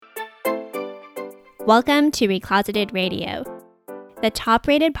Welcome to Recloseted Radio, the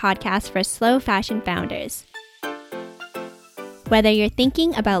top-rated podcast for slow fashion founders. Whether you're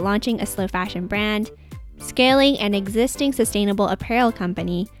thinking about launching a slow fashion brand, scaling an existing sustainable apparel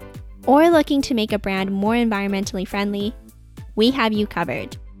company, or looking to make a brand more environmentally friendly, we have you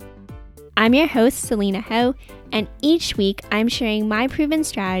covered. I'm your host, Selena Ho, and each week I'm sharing my proven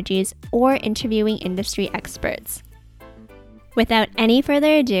strategies or interviewing industry experts. Without any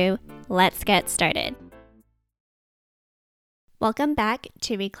further ado, let's get started. Welcome back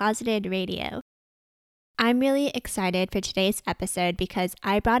to Recloseted Radio. I'm really excited for today's episode because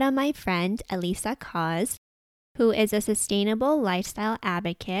I brought on my friend Elisa Cause, who is a sustainable lifestyle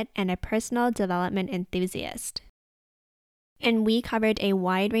advocate and a personal development enthusiast. And we covered a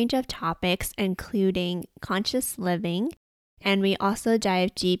wide range of topics, including conscious living, and we also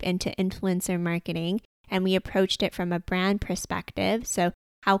dived deep into influencer marketing, and we approached it from a brand perspective. So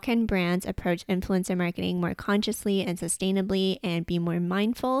how can brands approach influencer marketing more consciously and sustainably and be more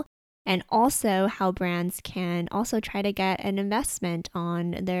mindful? And also how brands can also try to get an investment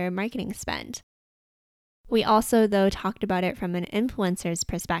on their marketing spend. We also, though, talked about it from an influencer's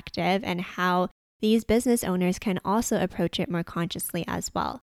perspective and how these business owners can also approach it more consciously as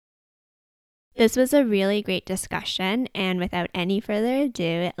well. This was a really great discussion, and without any further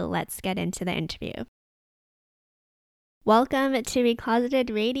ado, let's get into the interview. Welcome to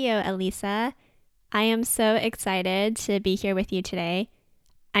Recloseted Radio, Elisa. I am so excited to be here with you today.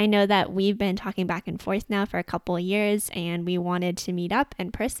 I know that we've been talking back and forth now for a couple of years, and we wanted to meet up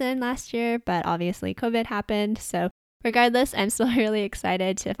in person last year, but obviously COVID happened. So regardless, I'm still really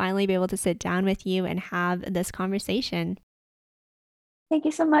excited to finally be able to sit down with you and have this conversation. Thank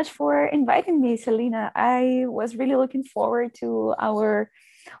you so much for inviting me, Selena. I was really looking forward to our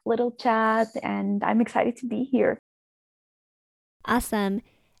little chat, and I'm excited to be here. Awesome.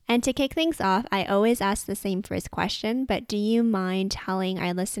 And to kick things off, I always ask the same first question, but do you mind telling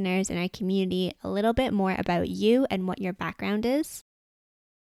our listeners and our community a little bit more about you and what your background is?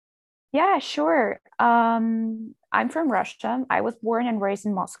 Yeah, sure. I'm from Russia. I was born and raised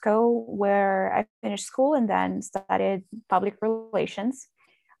in Moscow, where I finished school and then studied public relations.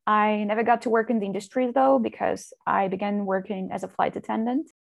 I never got to work in the industry, though, because I began working as a flight attendant,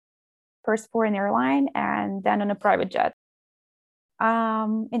 first for an airline and then on a private jet.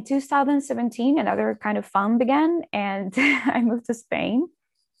 In 2017, another kind of fun began, and I moved to Spain,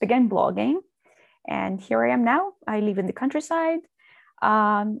 began blogging, and here I am now. I live in the countryside.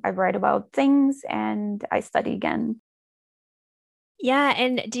 I write about things, and I study again. Yeah,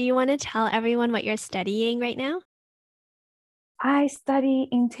 and do you want to tell everyone what you're studying right now? I study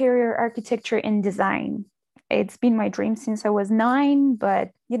interior architecture and design. It's been my dream since I was 9,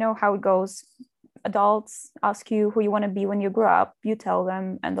 but you know how it goes. Adults ask you who you want to be when you grow up, you tell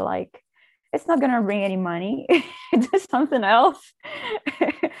them, and they're like, it's not going to bring any money. Do something else.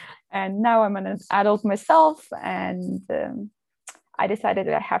 And now I'm an adult myself, and I decided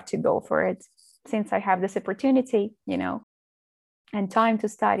that I have to go for it since I have this opportunity, and time to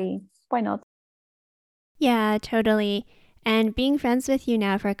study. Why not? Yeah, totally. And being friends with you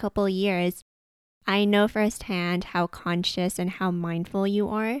now for a couple of years, I know firsthand how conscious and how mindful you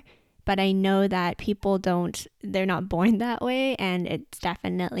are. But I know that they're not born that way, and it's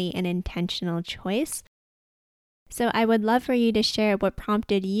definitely an intentional choice. So I would love for you to share what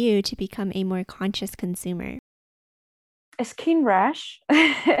prompted you to become a more conscious consumer. A skin rash.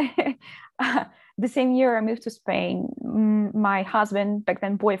 The same year I moved to Spain, my husband, back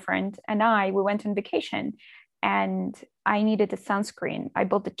then boyfriend, and we went on vacation, and I needed a sunscreen. I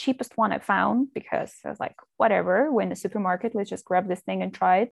bought the cheapest one I found because I was like, whatever, we're in the supermarket, let's just grab this thing and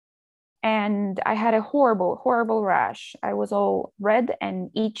try it. And I had a horrible, horrible rash. I was all red and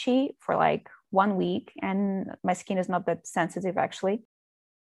itchy for like 1 week, and my skin is not that sensitive actually.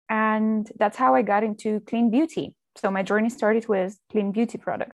 And that's how I got into clean beauty. So my journey started with clean beauty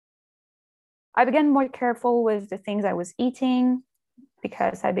products. I began more careful with the things I was eating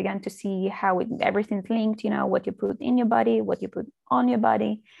because I began to see how everything's linked, what you put in your body, what you put on your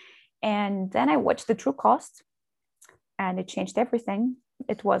body. And then I watched The True Cost, and it changed everything.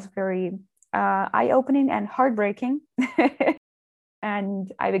 It was very eye-opening and heartbreaking.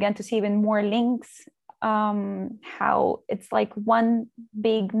 And I began to see even more links, how it's like one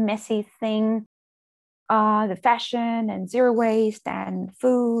big messy thing, the fashion and zero waste and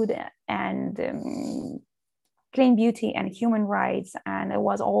food and clean beauty and human rights. And it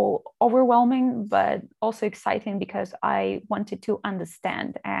was all overwhelming, but also exciting because I wanted to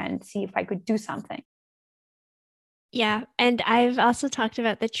understand and see if I could do something. Yeah, and I've also talked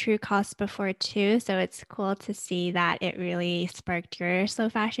about the True Cost before too, so it's cool to see that it really sparked your slow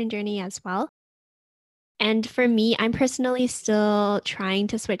fashion journey as well. And for me, I'm personally still trying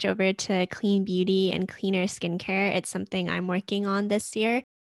to switch over to clean beauty and cleaner skincare. It's something I'm working on this year.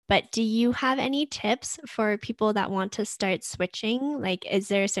 But do you have any tips for people that want to start switching? Like, is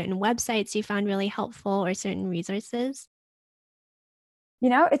there certain websites you found really helpful or certain resources?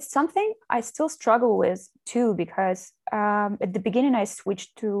 It's something I still struggle with too, because at the beginning I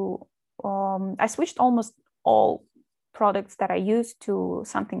switched almost all products that I use to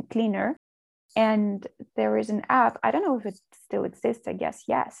something cleaner. And there is an app, I don't know if it still exists, I guess,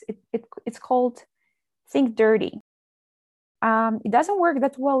 yes. It's called Think Dirty. It doesn't work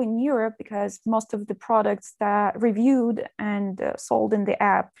that well in Europe because most of the products that reviewed and sold in the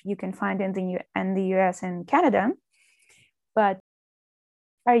app you can find in the US and Canada. But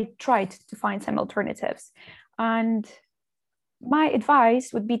I tried to find some alternatives. And my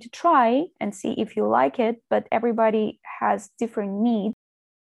advice would be to try and see if you like it, but everybody has different needs.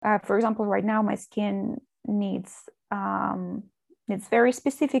 For example, right now my skin needs very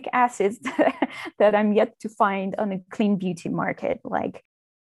specific acids that I'm yet to find on a clean beauty market. Like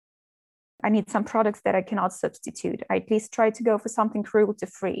I need some products that I cannot substitute. I at least try to go for something cruelty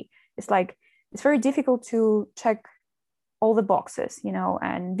free. It's very difficult to check all the boxes,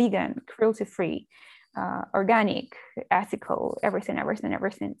 and vegan, cruelty free, organic, ethical, everything, everything,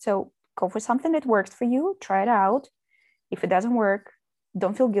 everything. So go for something that works for you, try it out. If it doesn't work,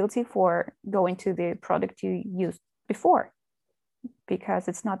 don't feel guilty for going to the product you used before, because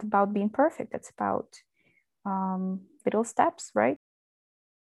it's not about being perfect. It's about little steps, right?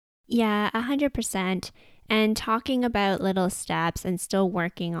 Yeah, 100%. And talking about little steps and still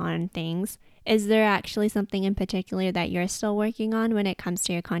working on things, is there actually something in particular that you're still working on when it comes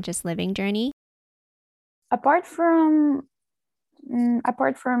to your conscious living journey? Apart from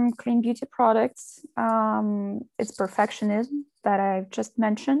apart from clean beauty products, it's perfectionism that I've just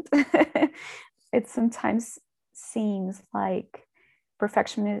mentioned. It sometimes seems like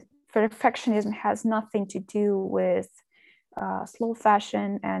perfectionism has nothing to do with slow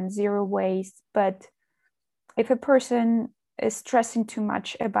fashion and zero waste. But if a person is stressing too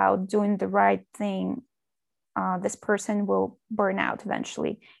much about doing the right thing, this person will burn out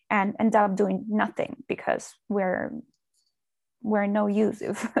eventually and end up doing nothing, because we're no use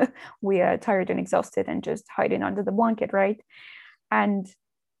if we are tired and exhausted and just hiding under the blanket, right? And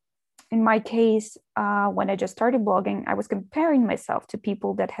in my case, when I just started blogging, I was comparing myself to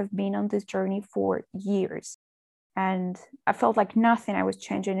people that have been on this journey for years. And I felt like nothing I was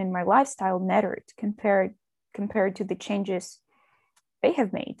changing in my lifestyle mattered compared to the changes they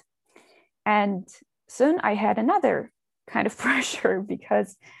have made. And soon I had another kind of pressure,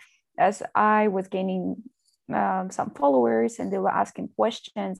 because as I was gaining some followers and they were asking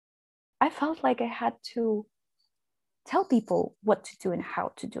questions, I felt like I had to tell people what to do and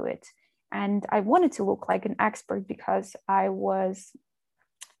how to do it. And I wanted to look like an expert because I was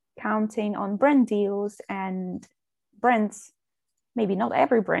counting on brand deals, and brands, maybe not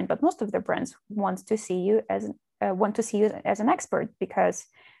every brand, but most of the brands want to see you as an expert, because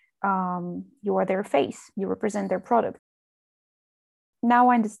you are their face, you represent their product. Now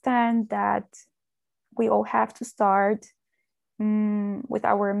I understand that we all have to start with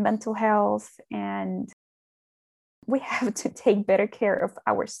our mental health, and we have to take better care of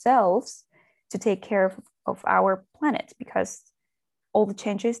ourselves to take care of our planet, because all the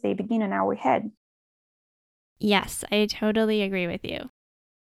changes, they begin in our head. Yes, I totally agree with you.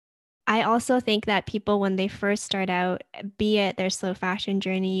 I also think that people, when they first start out, be it their slow fashion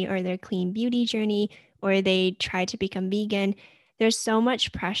journey or their clean beauty journey, or they try to become vegan, there's so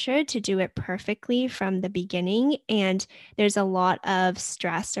much pressure to do it perfectly from the beginning. And there's a lot of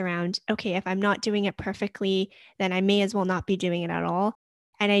stress around, okay, if I'm not doing it perfectly, then I may as well not be doing it at all.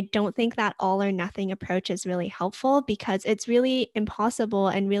 And I don't think that all or nothing approach is really helpful, because it's really impossible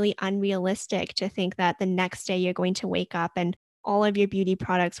and really unrealistic to think that the next day you're going to wake up and all of your beauty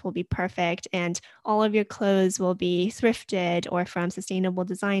products will be perfect and all of your clothes will be thrifted or from sustainable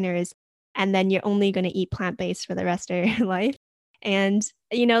designers. And then you're only going to eat plant based for the rest of your life. And,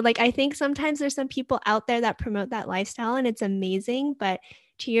 like I think sometimes there's some people out there that promote that lifestyle and it's amazing. But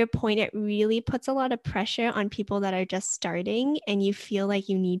to your point, it really puts a lot of pressure on people that are just starting and you feel like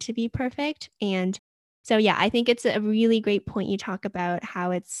you need to be perfect. And so, yeah, I think it's a really great point you talk about how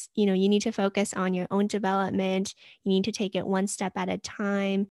it's, you need to focus on your own development. You need to take it one step at a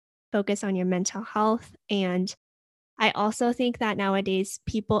time, focus on your mental health. And I also think that nowadays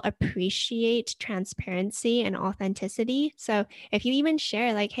people appreciate transparency and authenticity. So if you even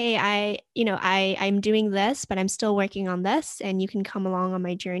share like, hey, I'm doing this, but I'm still working on this and you can come along on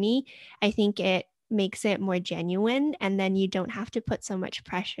my journey, I think it makes it more genuine and then you don't have to put so much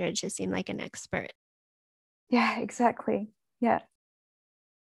pressure to seem like an expert. Yeah, exactly. Yeah.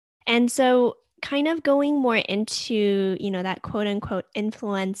 And so kind of going more into, that quote unquote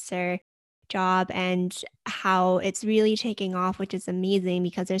influencer job and how it's really taking off, which is amazing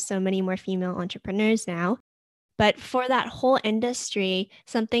because there's so many more female entrepreneurs now. But for that whole industry,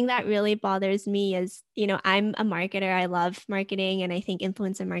 something that really bothers me is, I'm a marketer. I love marketing, and I think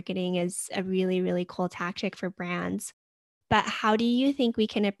influencer marketing is a really, really cool tactic for brands. But how do you think we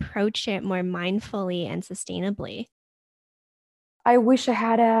can approach it more mindfully and sustainably? I wish I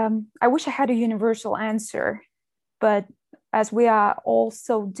had a universal answer, but as we are all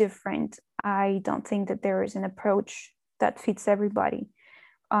so different, I don't think that there is an approach that fits everybody.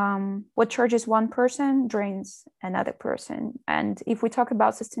 What charges one person drains another person. And if we talk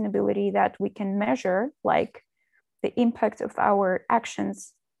about sustainability that we can measure, like the impact of our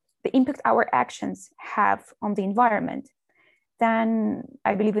actions, the impact our actions have on the environment, then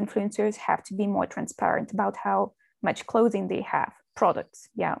I believe influencers have to be more transparent about how much clothing they have, products,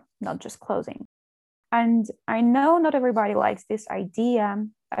 yeah, not just clothing. And I know not everybody likes this idea.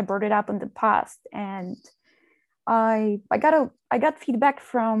 I brought it up in the past, and I got feedback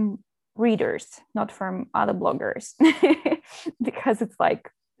from readers, not from other bloggers, because it's like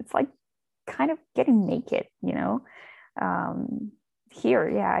kind of getting naked, you know. Here,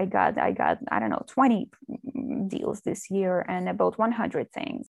 yeah, I got I don't know 20 deals this year and about 100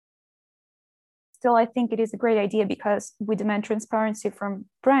 things. Still, I think it is a great idea because we demand transparency from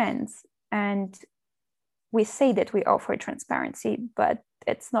brands, and we say that we offer transparency, but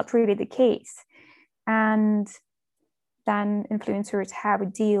it's not really the case. And then influencers have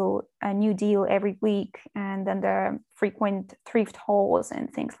a new deal every week, and then there are frequent thrift hauls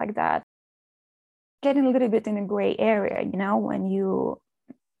and things like that. Getting a little bit in a gray area, you know, when you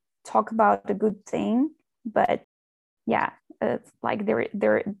talk about a good thing, but yeah, it's like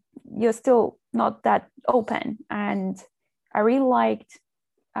you're still not that open. And I really liked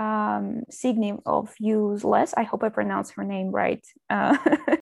Signe of Useless. I hope I pronounced her name right. On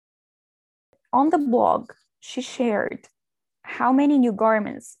the blog, she shared how many new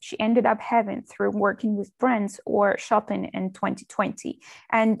garments she ended up having through working with brands or shopping in 2020.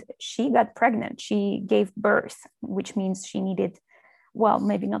 And she got pregnant. She gave birth, which means she needed, well,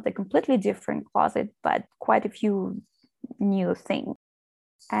 maybe not a completely different closet, but quite a few new things.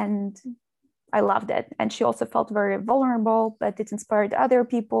 And I loved it. And she also felt very vulnerable, but it inspired other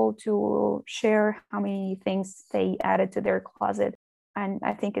people to share how many things they added to their closet. And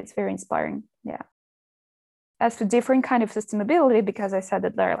I think it's very inspiring. Yeah. As to different kind of sustainability, because I said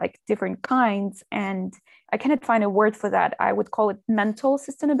that there are like different kinds, and I cannot find a word for that. I would call it mental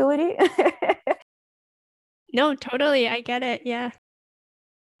sustainability. No, totally. I get it. Yeah.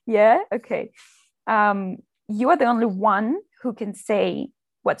 Yeah. Okay. You are the only one who can say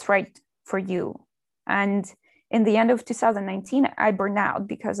what's right for you. And in the end of 2019, I burned out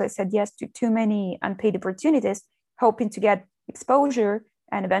because I said yes to too many unpaid opportunities, hoping to get exposure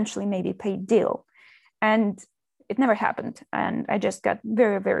and eventually maybe paid deal. And it never happened. And I just got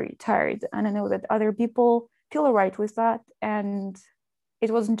very, very tired. And I know that other people feel all right with that. And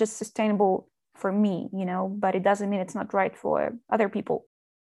it wasn't just sustainable for me, you know, but it doesn't mean it's not right for other people.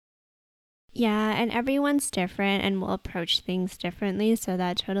 Yeah, and everyone's different and will approach things differently, so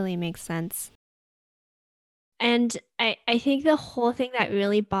that totally makes sense. And I think the whole thing that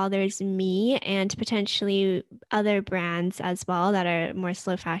really bothers me and potentially other brands as well that are more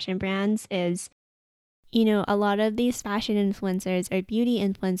slow fashion brands is, a lot of these fashion influencers or beauty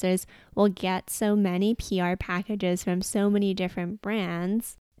influencers will get so many PR packages from so many different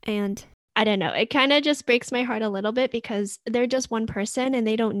brands. And I don't know, it kind of just breaks my heart a little bit because they're just one person and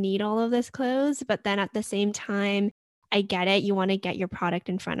they don't need all of this clothes. But then at the same time, I get it. You want to get your product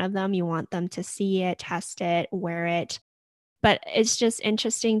in front of them, you want them to see it, test it, wear it. But it's just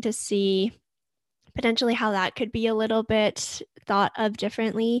interesting to see potentially how that could be a little bit thought of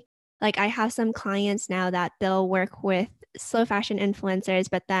differently. Like I have some clients now that they'll work with slow fashion influencers,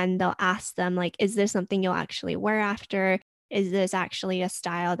 but then they'll ask them like, is this something you'll actually wear after? Is this actually a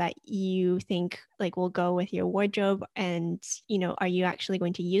style that you think like will go with your wardrobe? And, are you actually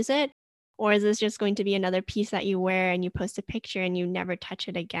going to use it? Or is this just going to be another piece that you wear and you post a picture and you never touch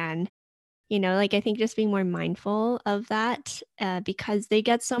it again? Like, I think just being more mindful of that, because they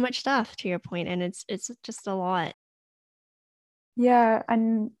get so much stuff to your point, and it's just a lot. Yeah,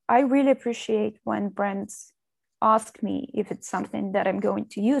 and I really appreciate when brands ask me if it's something that I'm going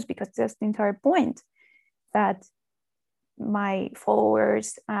to use, because that's the entire point, that my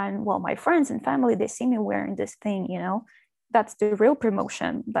followers and, well, my friends and family, they see me wearing this thing, you know. That's the real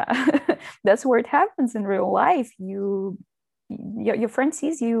promotion. That's where it happens in real life. You your friend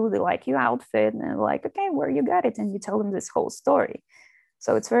sees you, they like your outfit, and they're like, okay, where you got it? And you tell them this whole story.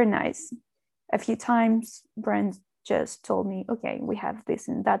 So it's very nice. A few times brands just told me, okay, we have this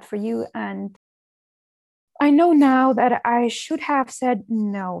and that for you. And I know now that I should have said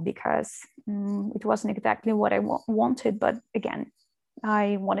no, because it wasn't exactly what I wanted. But again,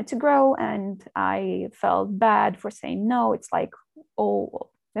 I wanted to grow and I felt bad for saying no. It's like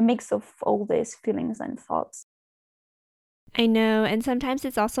all a mix of all these feelings and thoughts. I know. And sometimes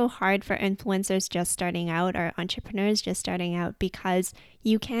it's also hard for influencers just starting out or entrepreneurs just starting out, because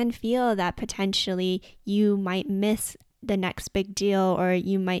you can feel that potentially you might miss the next big deal, or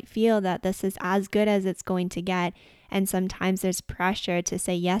you might feel that this is as good as it's going to get. And sometimes there's pressure to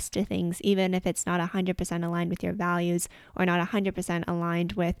say yes to things, even if it's not 100% aligned with your values or not 100%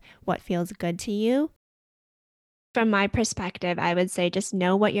 aligned with what feels good to you. From my perspective, I would say just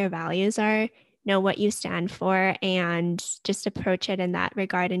know what your values are, know what you stand for, and just approach it in that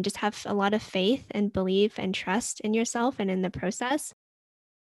regard, and just have a lot of faith and belief and trust in yourself and in the process.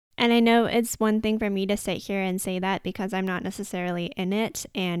 And I know it's one thing for me to sit here and say that because I'm not necessarily in it.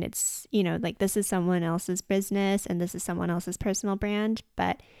 And it's, like this is someone else's business and this is someone else's personal brand.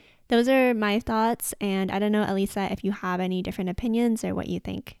 But those are my thoughts. And I don't know, Elisa, if you have any different opinions or what you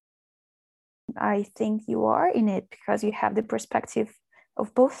think. I think you are in it because you have the perspective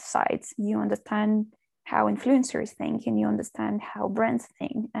of both sides. You understand how influencers think and you understand how brands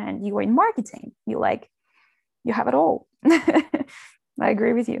think, and you are in marketing. You have it all. I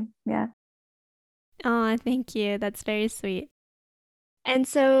agree with you. Yeah. Oh, thank you. That's very sweet. And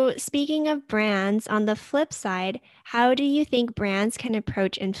so, speaking of brands, on the flip side, how do you think brands can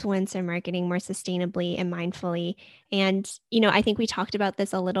approach influencer marketing more sustainably and mindfully? And, I think we talked about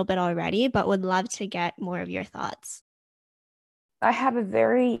this a little bit already, but would love to get more of your thoughts. I have a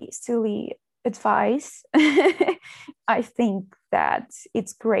very silly advice. I think that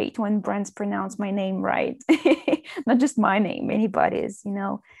it's great when brands pronounce my name right. Not just my name, anybody's,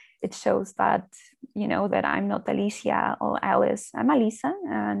 it shows that, that I'm not Alicia or Alice. I'm Alisa.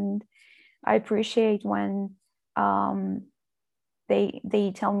 And I appreciate when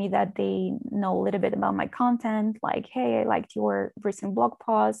they tell me that they know a little bit about my content, like, hey, I liked your recent blog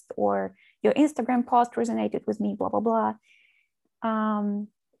post, or your Instagram post resonated with me, blah, blah, blah.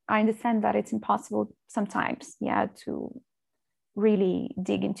 I understand that it's impossible sometimes, to really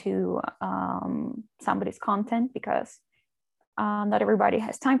dig into somebody's content, because not everybody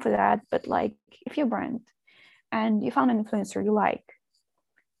has time for that. But like, if you're a brand and you found an influencer you like,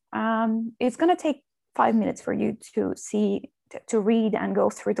 it's gonna take 5 minutes for you to read and go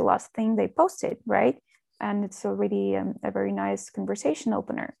through the last thing they posted, right? And it's already a very nice conversation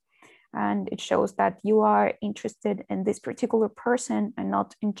opener. And it shows that you are interested in this particular person and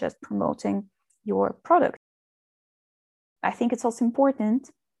not in just promoting your product. I think it's also important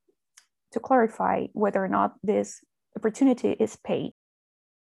to clarify whether or not this opportunity is paid.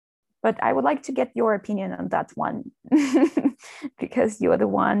 But I would like to get your opinion on that one, because you are the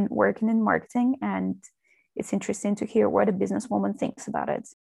one working in marketing, and it's interesting to hear what a businesswoman thinks about it.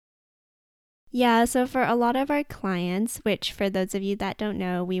 Yeah, so for a lot of our clients, which for those of you that don't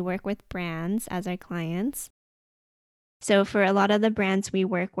know, we work with brands as our clients. So for a lot of the brands we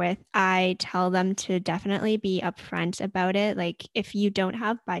work with, I tell them to definitely be upfront about it. Like if you don't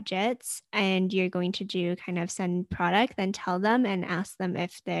have budgets and you're going to do kind of send product, then tell them and ask them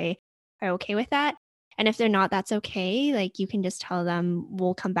if they are okay with that. And if they're not, that's okay. Like you can just tell them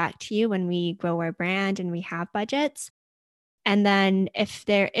we'll come back to you when we grow our brand and we have budgets. And then if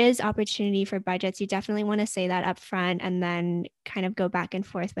there is opportunity for budgets, you definitely want to say that up front and then kind of go back and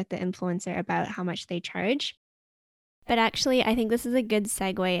forth with the influencer about how much they charge. But actually, I think this is a good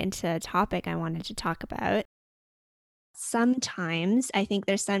segue into a topic I wanted to talk about. Sometimes I think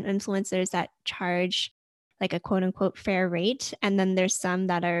there's some influencers that charge like a quote unquote fair rate. And then there's some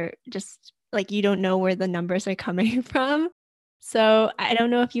that are just like you don't know where the numbers are coming from. So I don't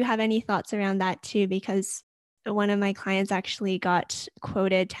know if you have any thoughts around that too, because one of my clients actually got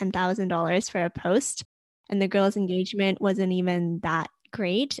quoted $10,000 for a post, and the girl's engagement wasn't even that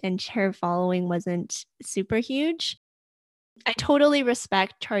great, and her following wasn't super huge. I totally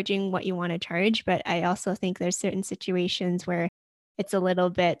respect charging what you want to charge, but I also think there's certain situations where it's a little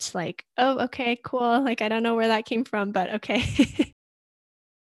bit like, oh, okay, cool. Like, I don't know where that came from, but okay.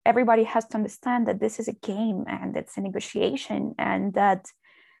 Everybody has to understand that this is a game and it's a negotiation, and that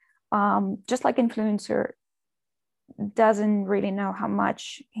just like influencer doesn't really know how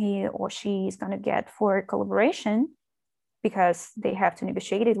much he or she is going to get for a collaboration, because they have to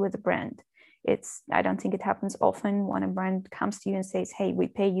negotiate it with the brand. I don't think it happens often when a brand comes to you and says, hey, we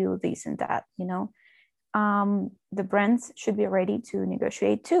pay you this and that, the brands should be ready to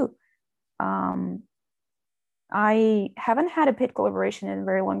negotiate too. I haven't had a paid collaboration in a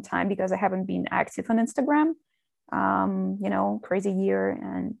very long time because I haven't been active on Instagram. Crazy year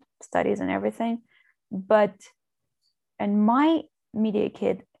and studies and everything. But and my media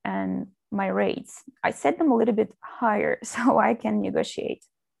kit and my rates, I set them a little bit higher so I can negotiate.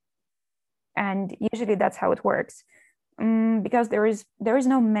 And usually that's how it works, because there is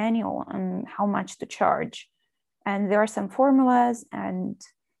no manual on how much to charge, and there are some formulas and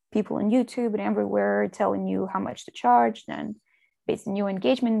people on YouTube and everywhere telling you how much to charge, and based on your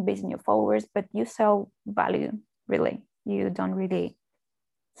engagement, based on your followers, but you sell value, really. You don't really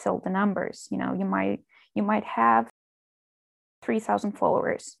sell the numbers. You might have 3,000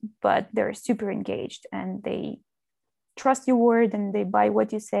 followers, but they're super engaged and they trust your word and they buy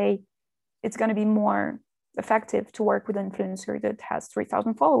what you say. It's going to be more effective to work with an influencer that has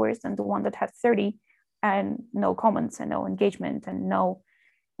 3,000 followers than the one that has 30 and no comments and no engagement and no,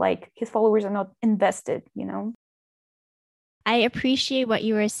 like, his followers are not invested. I appreciate what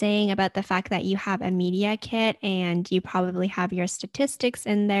you were saying about the fact that you have a media kit and you probably have your statistics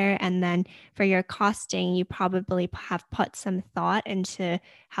in there. And then for your costing, you probably have put some thought into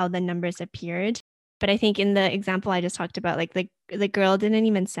how the numbers appeared. But I think in the example I just talked about, like the girl didn't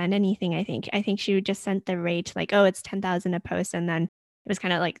even send anything, I think. I think she just sent the rate like, oh, it's 10,000 a post. And then it was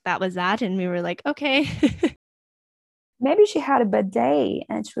kind of like, that was that. And we were like, okay. Maybe she had a bad day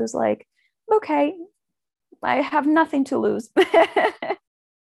and she was like, okay, I have nothing to lose.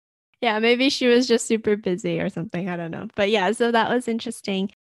 Yeah, maybe she was just super busy or something. I don't know. But yeah, so that was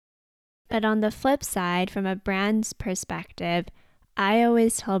interesting. But on the flip side, from a brand's perspective, I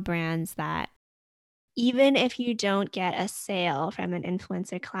always tell brands that even if you don't get a sale from an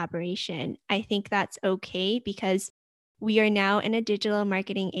influencer collaboration, I think that's okay because we are now in a digital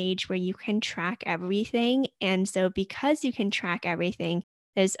marketing age where you can track everything. And so because you can track everything,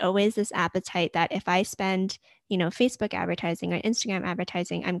 there's always this appetite that if I spend, Facebook advertising or Instagram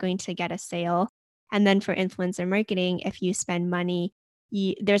advertising, I'm going to get a sale. And then for influencer marketing, if you spend money,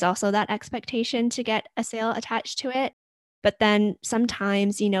 there's also that expectation to get a sale attached to it. But then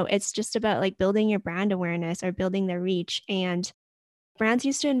sometimes, it's just about like building your brand awareness or building the reach. And brands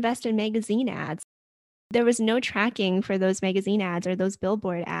used to invest in magazine ads. There was no tracking for those magazine ads or those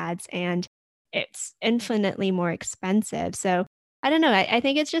billboard ads, and it's infinitely more expensive. So I don't know. I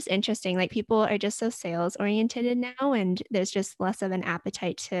think it's just interesting. Like, people are just so sales oriented now, and there's just less of an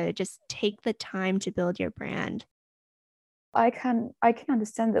appetite to just take the time to build your brand. I can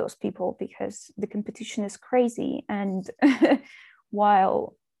understand those people because the competition is crazy, and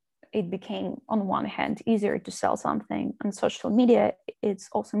while it became, on one hand, easier to sell something on social media, it's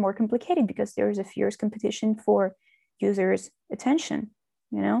also more complicated because there is a fierce competition for users' attention,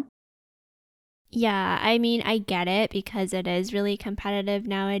 you know? Yeah, I mean, I get it because it is really competitive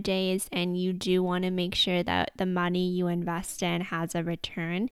nowadays, and you do want to make sure that the money you invest in has a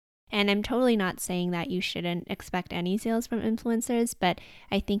return. And I'm totally not saying that you shouldn't expect any sales from influencers, but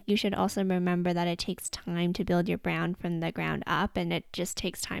I think you should also remember that it takes time to build your brand from the ground up, and it just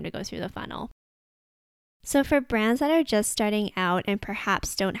takes time to go through the funnel. So, for brands that are just starting out and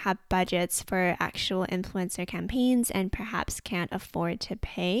perhaps don't have budgets for actual influencer campaigns and perhaps can't afford to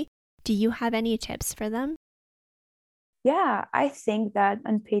pay, do you have any tips for them? Yeah, I think that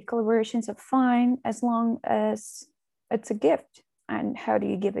unpaid collaborations are fine as long as it's a gift. And how do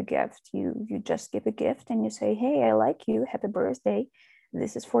you give a gift? You just give a gift and you say, "Hey, I like you. Happy birthday.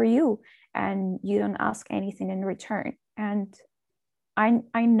 This is for you." And you don't ask anything in return. And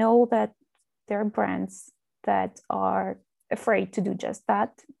I know that there are brands that are afraid to do just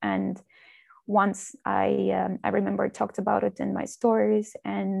that. And once I remember I talked about it in my stories,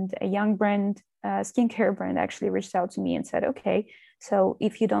 and a young brand, skincare brand, actually reached out to me and said, "Okay, so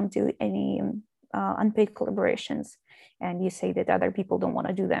if you don't do any unpaid collaborations, and you say that other people don't want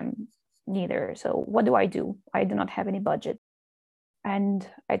to do them neither, so what do? I do not have any budget." And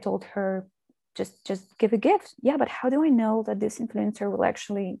I told her, just give a gift. Yeah, but how do I know that this influencer will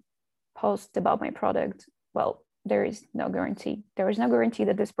actually post about my product? Well, there is no guarantee. There is no guarantee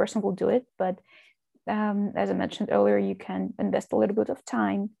that this person will do it, but as I mentioned earlier, you can invest a little bit of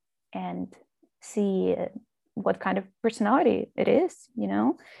time and see what kind of personality it is,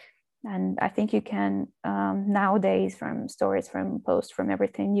 And I think you can, nowadays, from stories, from posts, from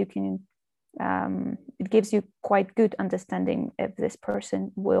everything, you can, it gives you quite good understanding if this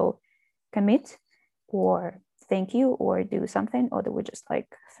person will commit or thank you or do something, or they would just like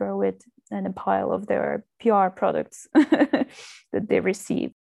throw it in a pile of their PR products that they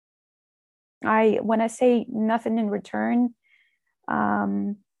receive. When I say nothing in return,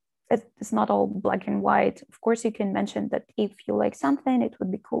 it's not all black and white. Of course, you can mention that if you like something, it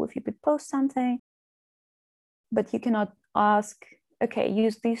would be cool if you could post something, but you cannot ask, okay,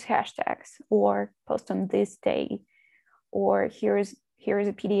 use these hashtags or post on this day, or here's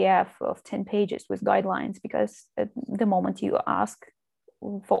a PDF of 10 pages with guidelines, because at the moment you ask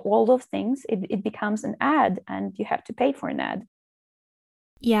for all those things, it becomes an ad and you have to pay for an ad.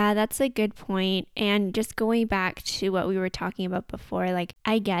 Yeah, that's a good point. And just going back to what we were talking about before, like,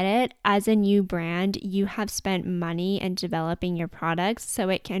 I get it. As a new brand, you have spent money in developing your products, so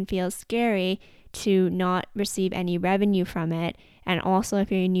it can feel scary to not receive any revenue from it. And also,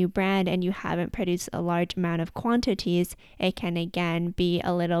 if you're a new brand and you haven't produced a large amount of quantities, it can again be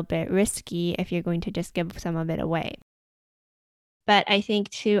a little bit risky if you're going to just give some of it away. But I think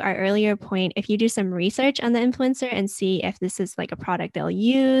to our earlier point, if you do some research on the influencer and see if this is like a product they'll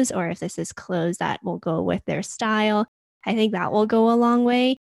use or if this is clothes that will go with their style, I think that will go a long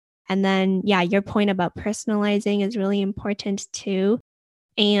way. And then, yeah, your point about personalizing is really important too.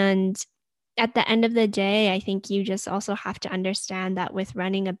 And at the end of the day, I think you just also have to understand that with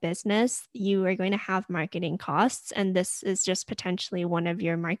running a business, you are going to have marketing costs. And this is just potentially one of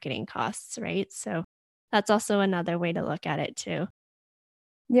your marketing costs, right? So that's also another way to look at it too.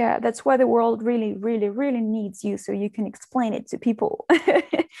 Yeah, that's why the world really, really, really needs you, so you can explain it to people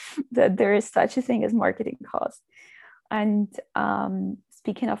that there is such a thing as marketing costs. And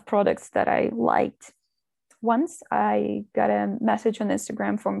speaking of products that I liked, once I got a message on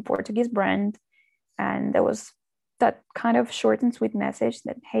Instagram from a Portuguese brand, and there was that kind of short and sweet message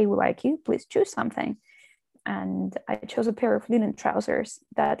that, hey, we like you, please choose something. And I chose a pair of linen trousers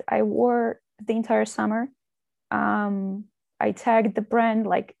that I wore the entire summer. I tagged the brand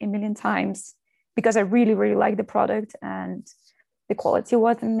like a million times because I really, really liked the product and the quality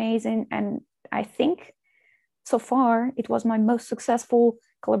was amazing. And I think so far it was my most successful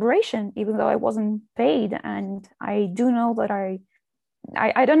collaboration, even though I wasn't paid. And I do know that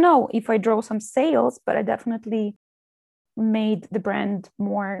I don't know if I drove some sales, but I definitely made the brand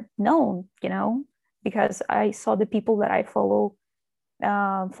more known, because I saw the people that I follow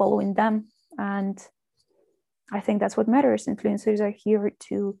following them. And I think that's what matters. Influencers are here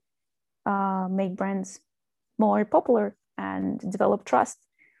to make brands more popular and develop trust.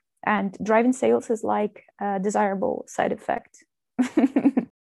 And driving sales is like a desirable side effect.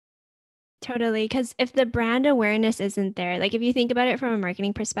 Totally. Because if the brand awareness isn't there, like if you think about it from a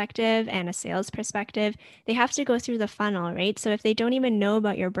marketing perspective and a sales perspective, they have to go through the funnel, right? So if they don't even know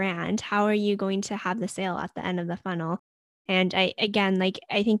about your brand, how are you going to have the sale at the end of the funnel? And again, like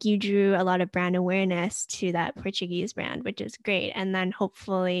I think you drew a lot of brand awareness to that Portuguese brand, which is great. And then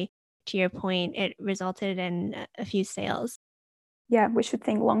hopefully, to your point, it resulted in a few sales. Yeah, we should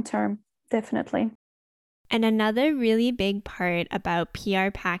think long term, definitely. And another really big part about PR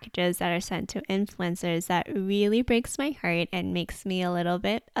packages that are sent to influencers that really breaks my heart and makes me a little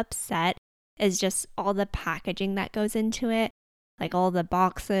bit upset is just all the packaging that goes into it, like all the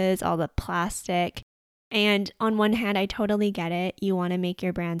boxes, all the plastic. And on one hand, I totally get it. You want to make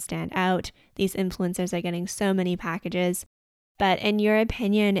your brand stand out. These influencers are getting so many packages. But in your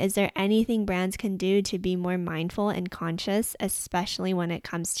opinion, is there anything brands can do to be more mindful and conscious, especially when it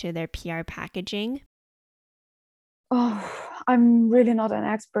comes to their PR packaging? Oh, I'm really not an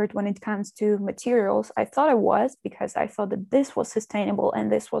expert when it comes to materials. I thought I was, because I thought that this was sustainable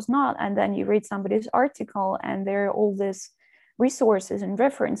and this was not. And then you read somebody's article and there are all these resources and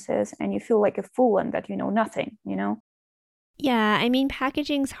references, and you feel like a fool and that you know nothing. Yeah, I mean,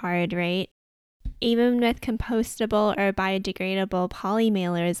 packaging's hard, right? Even with compostable or biodegradable poly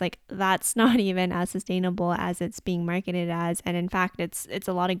mailers, like that's not even as sustainable as it's being marketed as. And in fact, it's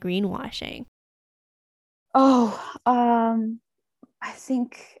a lot of greenwashing. Oh, I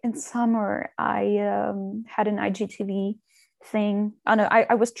think in summer I had an IGTV thing. Oh no,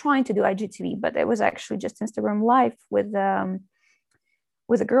 I was trying to do IGTV, but it was actually just Instagram Live with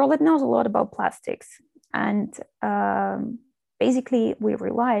a girl that knows a lot about plastics. And basically, we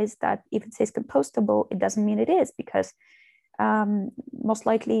realized that if it says compostable, it doesn't mean it is, because most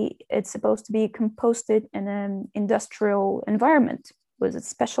likely it's supposed to be composted in an industrial environment with a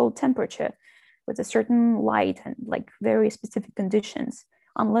special temperature, with a certain light and like very specific conditions,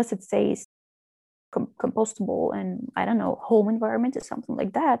 unless it says compostable and I don't know, home environment or something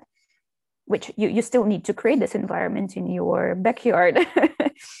like that, which you still need to create this environment in your backyard.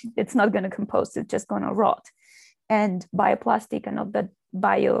 It's not going to compost, it's just going to rot. And bioplastic are not that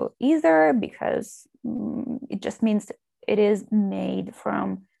bio either, because it just means it is made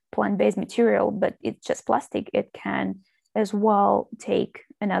from plant-based material, but it's just plastic. It can as well take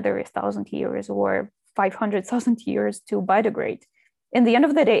another 1,000 years or 500,000 years to biodegrade. in the end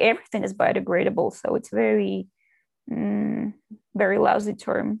of the day, everything is biodegradable. So it's mm, very lousy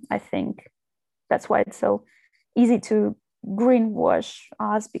term, I think. That's why it's so easy to greenwash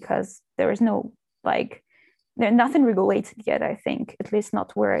us, because there is no like, there's nothing regulated yet, I think, at least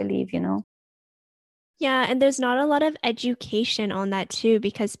not where I live, you know? Yeah, and there's not a lot of education on that too,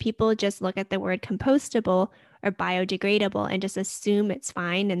 because people just look at the word compostable or biodegradable and just assume it's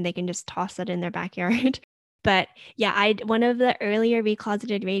fine and they can just toss it in their backyard. But yeah, I one of the earlier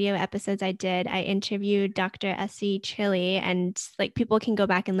Recloseted Radio episodes I did, I interviewed Dr. Essie Chili, and like people can go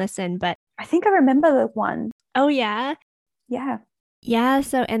back and listen. But I think I remember that one. oh yeah, Yeah. yeah,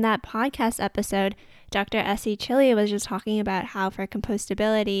 so in that podcast episode, Dr. Essie Chili was just talking about how for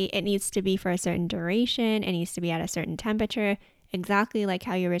compostability, it needs to be for a certain duration, it needs to be at a certain temperature, exactly like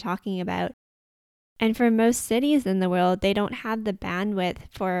how you were talking about. And for most cities in the world, they don't have the bandwidth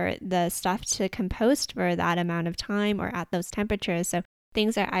for the stuff to compost for that amount of time or at those temperatures. So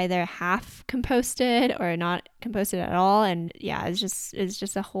things are either half composted or not composted at all. And yeah, it's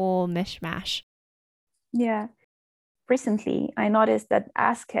just a whole mishmash. Yeah. Recently, I noticed that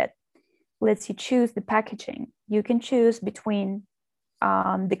Askit lets you choose the packaging. You can choose between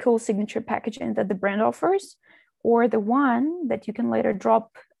the cool signature packaging that the brand offers, or the one that you can later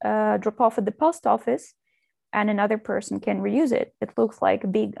drop off at the post office, and another person can reuse it. It looks like a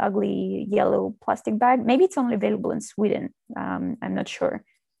big, ugly yellow plastic bag. Maybe it's only available in Sweden. I'm not sure,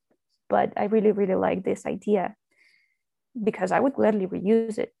 but I really, really like this idea, because I would gladly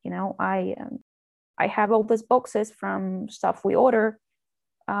reuse it. You know, I have all these boxes from stuff we order,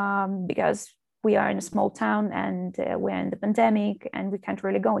 because we are in a small town, and we're in the pandemic and we can't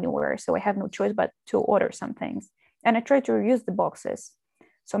really go anywhere. So I have no choice but to order some things. And I try to reuse the boxes.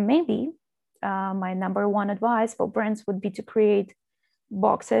 So maybe my number one advice for brands would be to create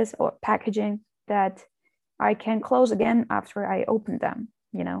boxes or packaging that I can close again after I open them,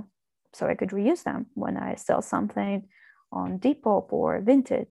 you know, so I could reuse them when I sell something on Depop or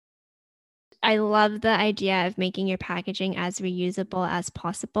Vinted. I love the idea of making your packaging as reusable as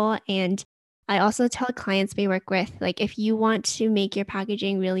possible. And I also tell clients we work with, like, if you want to make your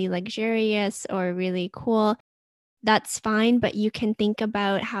packaging really luxurious or really cool, that's fine, but you can think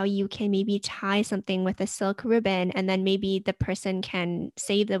about how you can maybe tie something with a silk ribbon, and then maybe the person can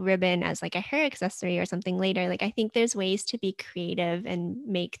save the ribbon as like a hair accessory or something later. Like, I think there's ways to be creative and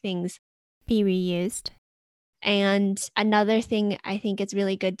make things be reused. And another thing I think is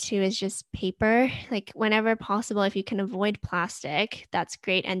really good too is just paper. Like, whenever possible, if you can avoid plastic, that's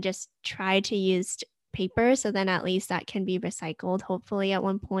great. And just try to use paper. So then at least that can be recycled, hopefully at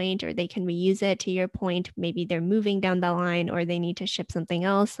one point, or they can reuse it. To your point, maybe they're moving down the line or they need to ship something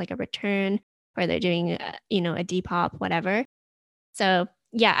else like a return, or they're doing, a Depop, whatever. So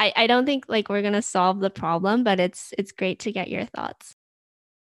yeah, I don't think like we're going to solve the problem, but it's great to get your thoughts.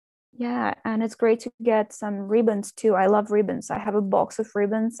 Yeah, and it's great to get some ribbons too. I love ribbons. I have a box of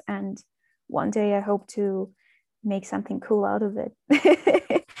ribbons, and one day I hope to make something cool out of it.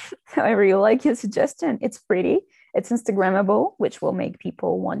 I really like your suggestion. It's pretty, it's Instagrammable, which will make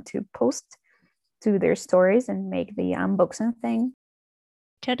people want to post to their stories and make the unboxing thing.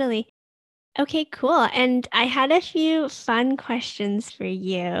 Totally. Okay, cool. And I had a few fun questions for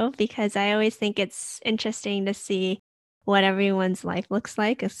you because I always think it's interesting to see what everyone's life looks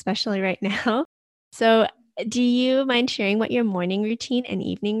like, especially right now. So, do you mind sharing what your morning routine and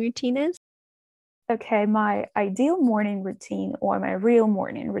evening routine is? Okay, my ideal morning routine or my real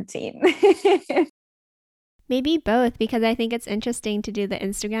morning routine. Maybe both, because I think it's interesting to do the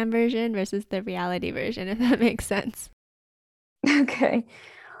Instagram version versus the reality version, if that makes sense. Okay.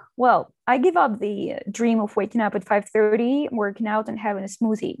 Well, I give up the dream of waking up at 5:30, working out and having a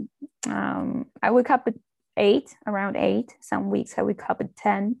smoothie. I wake up at 8, around 8. Some weeks I wake up at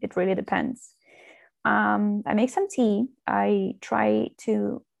 10. It really depends. I make some tea. I try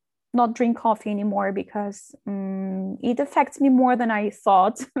to not drink coffee anymore because it affects me more than I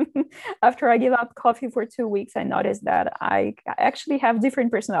thought. After I give up coffee for 2 weeks, I noticed that I actually have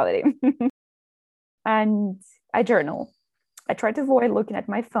different personality. And I journal. I try to avoid looking at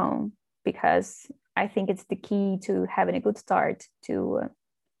my phone because I think it's the key to having a good start to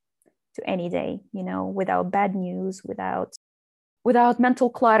any day, you know, without bad news, without mental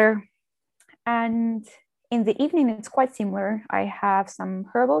clutter. And in the evening, it's quite similar. I have some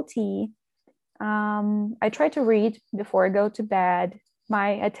herbal tea. I try to read before I go to bed. My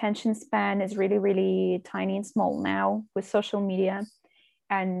attention span is really, really tiny and small now with social media.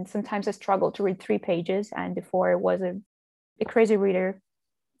 And sometimes I struggle to read 3 pages. And before I was a crazy reader,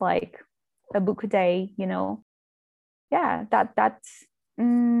 like a book a day, you know. Yeah, that's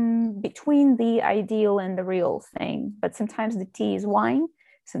between the ideal and the real thing. But sometimes the tea is wine,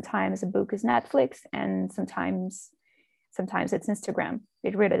 sometimes a book is Netflix, and sometimes it's Instagram.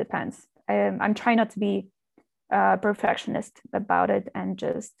 It really depends. I'm trying not to be a perfectionist about it and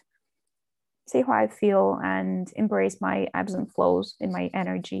just see how I feel and embrace my ebbs and flows in my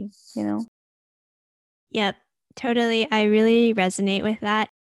energy, you know? Yep, totally. I really resonate with that.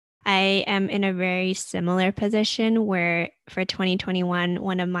 I am in a very similar position where for 2021,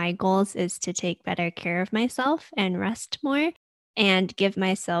 one of my goals is to take better care of myself and rest more and give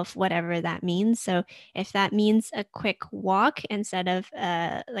myself whatever that means. So if that means a quick walk instead of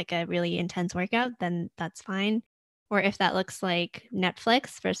like a really intense workout, then that's fine. Or if that looks like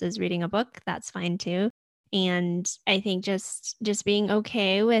Netflix versus reading a book, that's fine too. And I think just being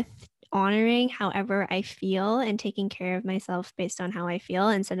okay with honoring however I feel and taking care of myself based on how I feel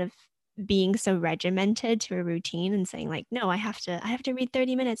instead of being so regimented to a routine and saying like, "No, I have to read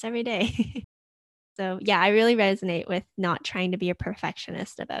 30 minutes every day." So, yeah, I really resonate with not trying to be a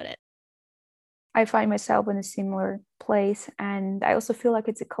perfectionist about it. I find myself in a similar place. And I also feel like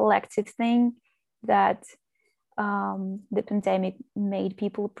it's a collective thing that the pandemic made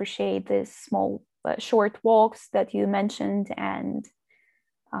people appreciate this small, short walks that you mentioned and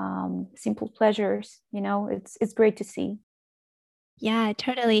simple pleasures. It's great to see. Yeah,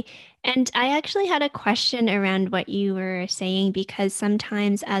 totally. And I actually had a question around what you were saying because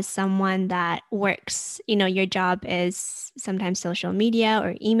sometimes, as someone that works, your job is sometimes social media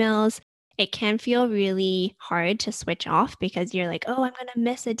or emails, it can feel really hard to switch off because you're like, oh, I'm going to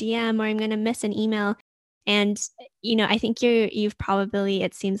miss a DM or I'm going to miss an email. And, I think you've probably,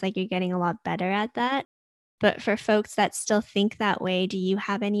 it seems like you're getting a lot better at that. But for folks that still think that way, do you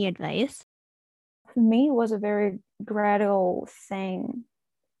have any advice? For me, it was a very gradual thing.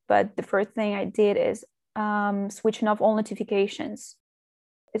 But the first thing I did is switching off all notifications.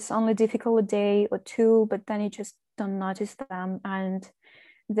 It's only difficult a day or two, but then you just don't notice them. And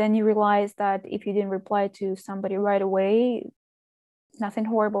then you realize that if you didn't reply to somebody right away, nothing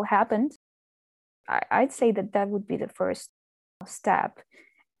horrible happened. I'd say that that would be the first step.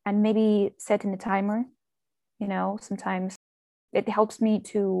 And maybe setting a timer, sometimes it helps me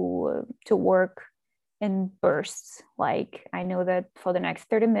to work in bursts. Like I know that for the next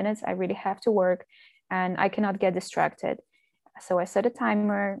 30 minutes, I really have to work and I cannot get distracted. So I set a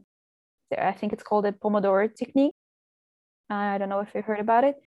timer. I think it's called the Pomodoro technique. I don't know if you heard about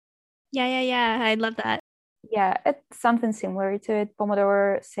it. Yeah, yeah, yeah. I love that. Yeah, it's something similar to it.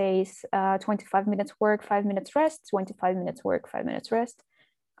 Pomodoro says 25 minutes work, 5 minutes rest, 25 minutes work, 5 minutes rest.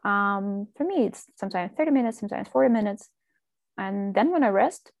 For me, it's sometimes 30 minutes, sometimes 40 minutes. And then when I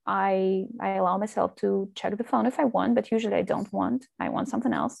rest, I allow myself to check the phone if I want, but usually I don't want. I want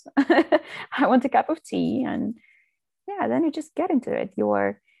something else. I want a cup of tea. And yeah, then you just get into it.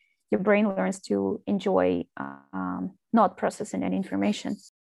 Your brain learns to enjoy not processing any information.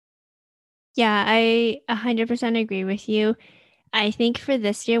 Yeah, I 100% agree with you. I think for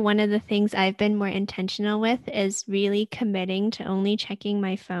this year, one of the things I've been more intentional with is really committing to only checking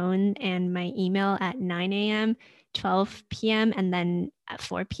my phone and my email at 9 a.m., 12 p.m., and then at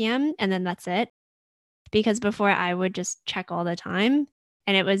 4 p.m., and then that's it. Because before I would just check all the time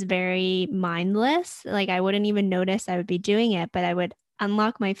and it was very mindless. Like I wouldn't even notice I would be doing it, but I would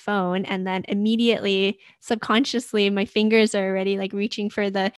unlock my phone and then immediately subconsciously my fingers are already like reaching for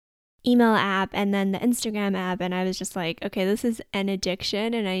the email app and then the Instagram app and I was just like, okay, this is an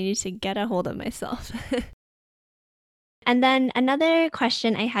addiction and I need to get a hold of myself. And then another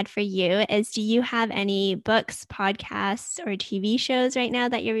question I had for you is do you have any books, podcasts, or TV shows right now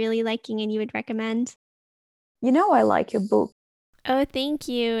that you're really liking and you would recommend? I like your book Oh, thank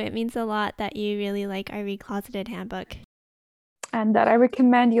you. It means a lot that you really like our Recloseted Handbook. and that I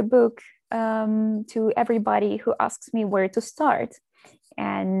recommend your book to everybody who asks me where to start.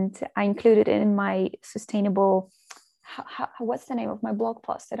 And I included it in my sustainable. What's the name of my blog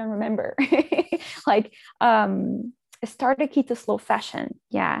post? I don't remember. Like start a keto slow fashion.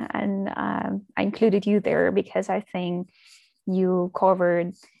 Yeah, and I included you there because I think you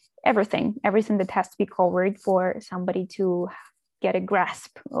covered everything that has to be covered for somebody to get a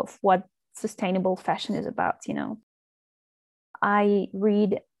grasp of what sustainable fashion is about. I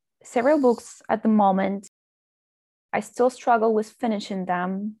read several books at the moment. I still struggle with finishing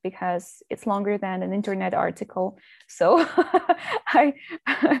them because it's longer than an internet article. So I,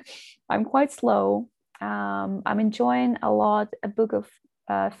 I'm quite slow. I'm enjoying a lot a book of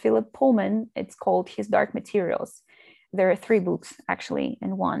Philip Pullman. It's called His Dark Materials. There are three books actually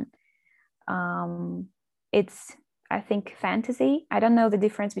in one. It's, I think, fantasy. I don't know the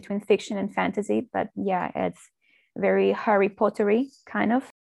difference between fiction and fantasy, but yeah, it's very Harry Pottery kind of.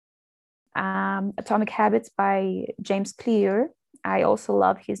 Atomic Habits by James Clear. I also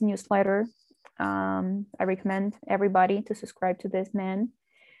love his newsletter. I recommend everybody to subscribe to this man.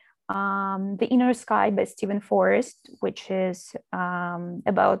 The Inner Sky by Stephen Forrest, which is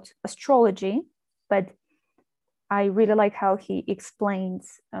about astrology, but I really like how he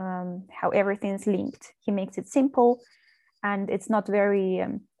explains how everything's linked. He makes it simple, and it's not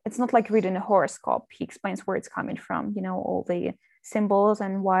like reading a horoscope. He explains where it's coming from, all the symbols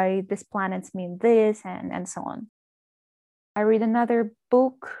and why these planets mean this and so on. I read another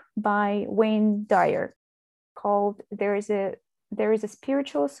book by Wayne Dyer called There is a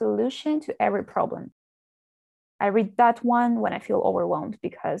Spiritual Solution to Every Problem. I read that one when I feel overwhelmed,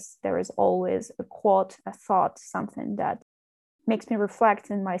 because there is always a quote, a thought, something that makes me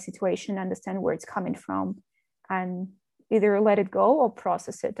reflect in my situation, understand where it's coming from, and either let it go or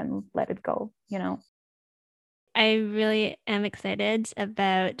process it and let it go, I really am excited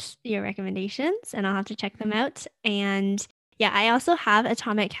about your recommendations, and I'll have to check them out. And yeah, I also have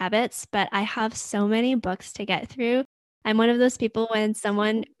Atomic Habits, but I have so many books to get through. I'm one of those people, when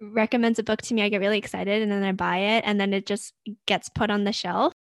someone recommends a book to me, I get really excited and then I buy it, and then it just gets put on the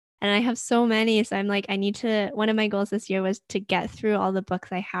shelf. And I have so many. So I'm like, one of my goals this year was to get through all the books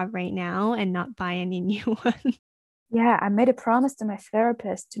I have right now and not buy any new ones. Yeah, I made a promise to my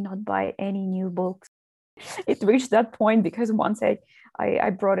therapist to not buy any new books. It reached that point because once I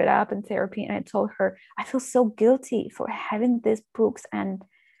brought it up in therapy, and I told her, I feel so guilty for having these books and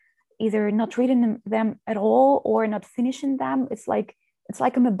either not reading them at all or not finishing them. It's like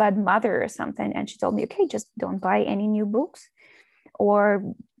I'm a bad mother or something. And she told me, okay, just don't buy any new books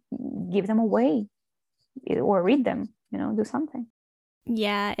or give them away or read them, do something.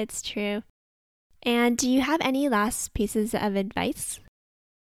 Yeah, it's true. And do you have any last pieces of advice?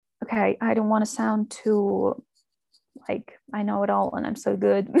 Okay, I don't want to sound too like I know it all and I'm so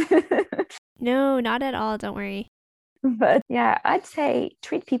good. No, not at all. Don't worry. But yeah, I'd say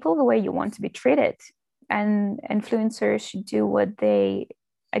treat people the way you want to be treated. And influencers should do what they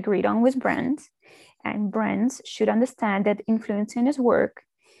agreed on with brands. And brands should understand that influencing is work.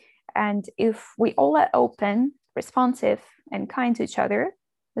 And if we all are open, responsive, and kind to each other,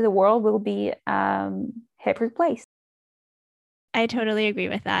 the world will be a happier place. I totally agree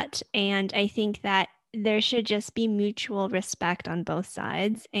with that. And I think that there should just be mutual respect on both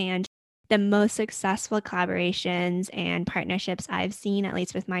sides. And the most successful collaborations and partnerships I've seen, at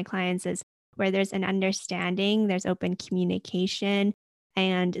least with my clients, is where there's an understanding, there's open communication,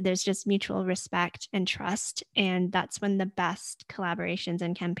 and there's just mutual respect and trust. And that's when the best collaborations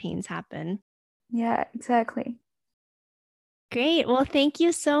and campaigns happen. Yeah, exactly. Great. Well, thank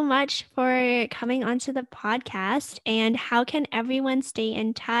you so much for coming onto the podcast. And how can everyone stay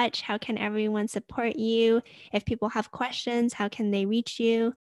in touch? How can everyone support you? If people have questions, how can they reach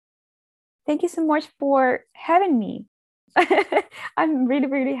you? Thank you so much for having me. I'm really,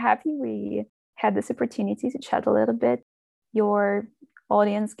 really happy we had this opportunity to chat a little bit. Your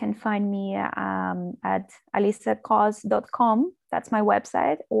audience can find me at alisacause.com. That's my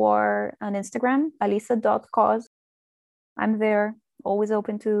website, or on Instagram, alisa.cause. I'm there, always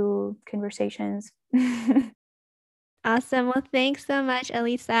open to conversations. Awesome. Well, thanks so much,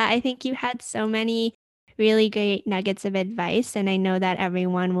 Elisa. I think you had so many really great nuggets of advice, and I know that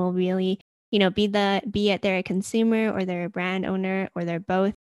everyone will really, be it they're a consumer or they're a brand owner or they're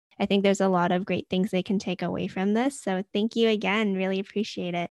both. I think there's a lot of great things they can take away from this. So thank you again. Really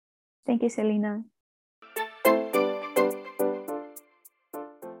appreciate it. Thank you, Selena.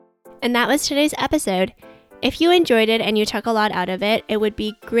 And that was today's episode. If you enjoyed it and you took a lot out of it, it would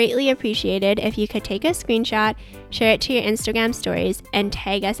be greatly appreciated if you could take a screenshot, share it to your Instagram stories, and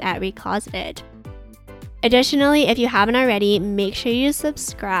tag us at Recloseted. Additionally, if you haven't already, make sure you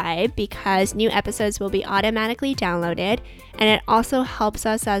subscribe, because new episodes will be automatically downloaded, and it also helps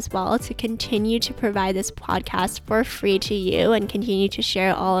us as well to continue to provide this podcast for free to you and continue to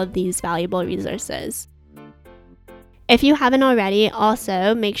share all of these valuable resources. If you haven't already,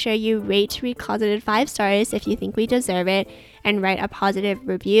 also make sure you rate Recloseted 5 stars if you think we deserve it, and write a positive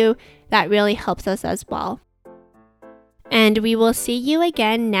review. That really helps us as well. And we will see you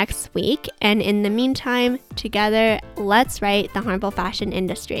again next week. And in the meantime, together, let's right the harmful fashion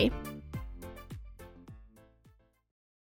industry.